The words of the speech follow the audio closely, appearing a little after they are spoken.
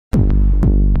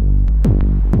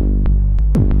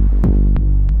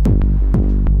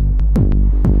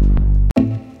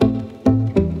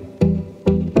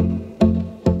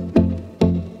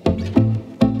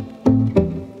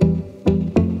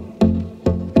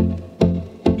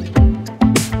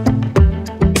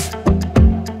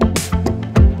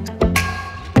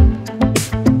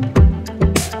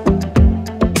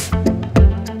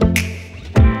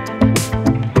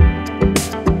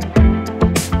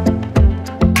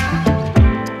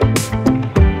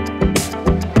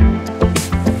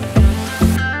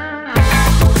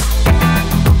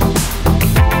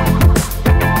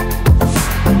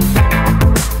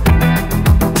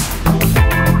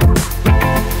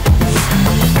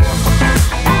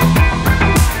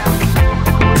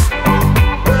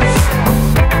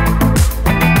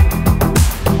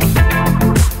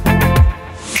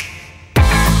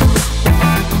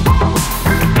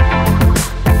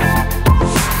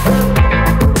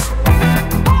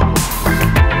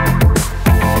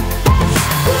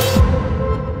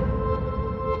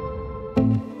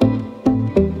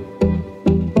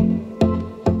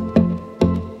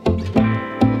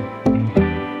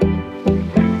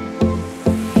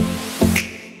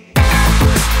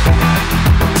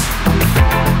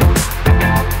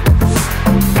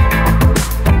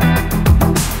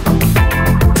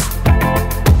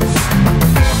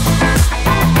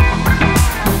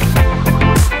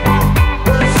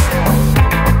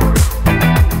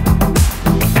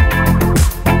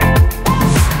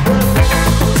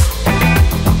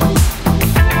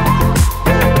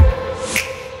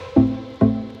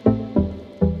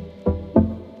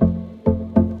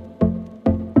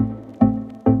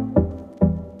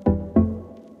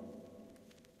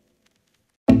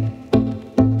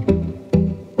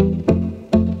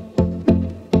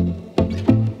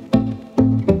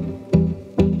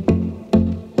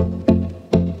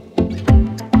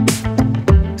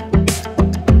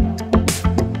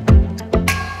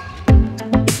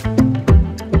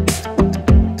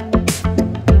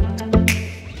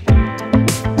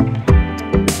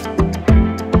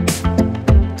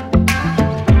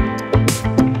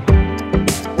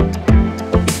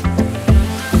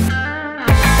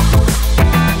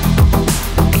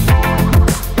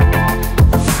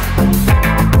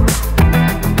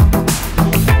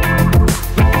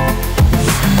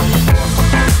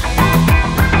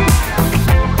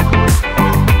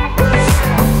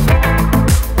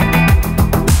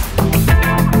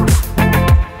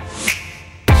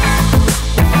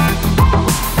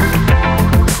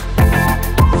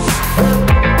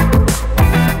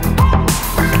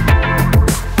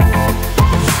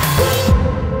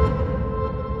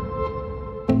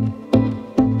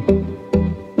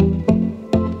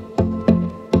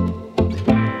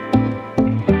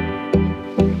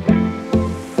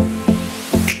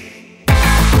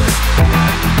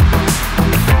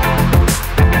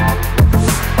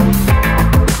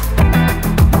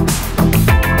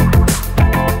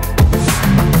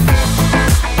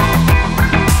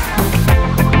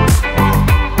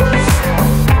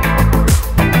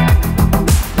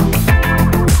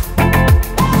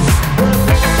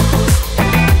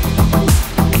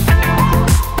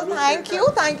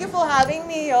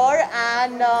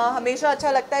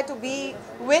अच्छा लगता है to be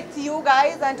with you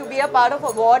guys and to be a part of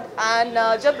award and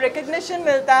जब recognition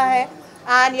मिलता है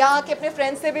एंड यहाँ के अपने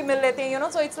फ्रेंड्स से भी मिल लेते हैं, you know,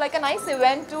 so it's like a nice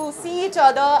event to see each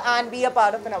other and be a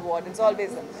part of an award. It's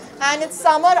always and it's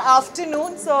summer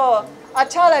afternoon, सो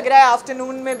अच्छा लग रहा है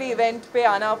आफ्टरनून में भी इवेंट पे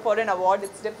आना for an award.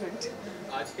 It's different.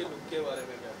 आज के लुक के बारे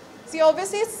में क्या? सी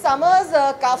ऑब्वियसली समर्स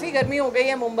काफ़ी गर्मी हो गई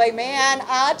है मुंबई में एंड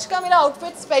आज का मेरा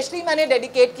आउटफिट स्पेशली मैंने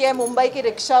डेडिकेट किया है मुंबई के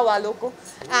रिक्शा वालों को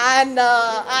and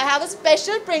I have a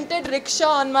special printed rickshaw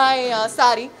on my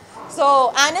sari. So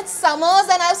and it's summers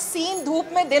and I have seen धूप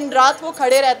में दिन रात वो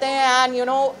खड़े रहते हैं and you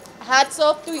know hats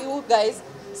off to you guys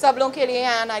सब लोगों के लिए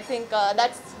and I think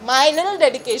that's my little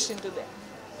dedication to them.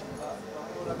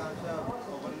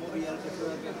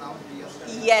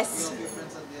 Yes.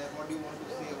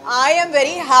 I am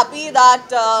very happy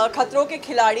that खतरों के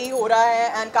खिलाड़ी हो रहा है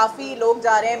and काफ़ी लोग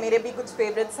जा रहे हैं, मेरे भी कुछ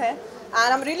favorites हैं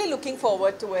and I'm really looking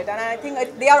forward to it and I think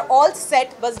they are all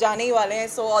set, बस जाने ही वाले हैं,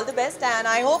 so all the best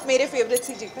and I hope मेरे favorites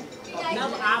ही जीतें.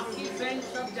 अब आपके फ्रेंड्स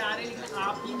सब जा रहे हैं लेकिन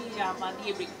आप ही नहीं जा पाती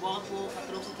है. बिग बॉस हो,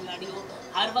 खतरों के खिलाड़ी हो,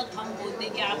 हर वक्त हम बोलते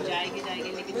हैं कि आप जाएंगे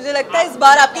लेकिन मुझे लगता है इस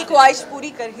बार आपकी ख्वाहिश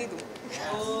पूरी कर ही दूँ.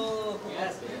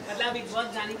 मतलब बिग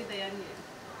बॉस जाने की तैयारी है?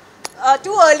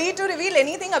 Too early to reveal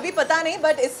anything, अभी पता नहीं,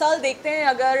 बट इस साल देखते हैं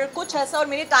अगर कुछ ऐसा और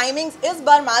मेरी टाइमिंग्स इस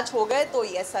बार मैच हो गए तो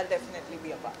yes I definitely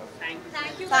be a part. Thank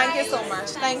you thank you so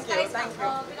much. Thank you.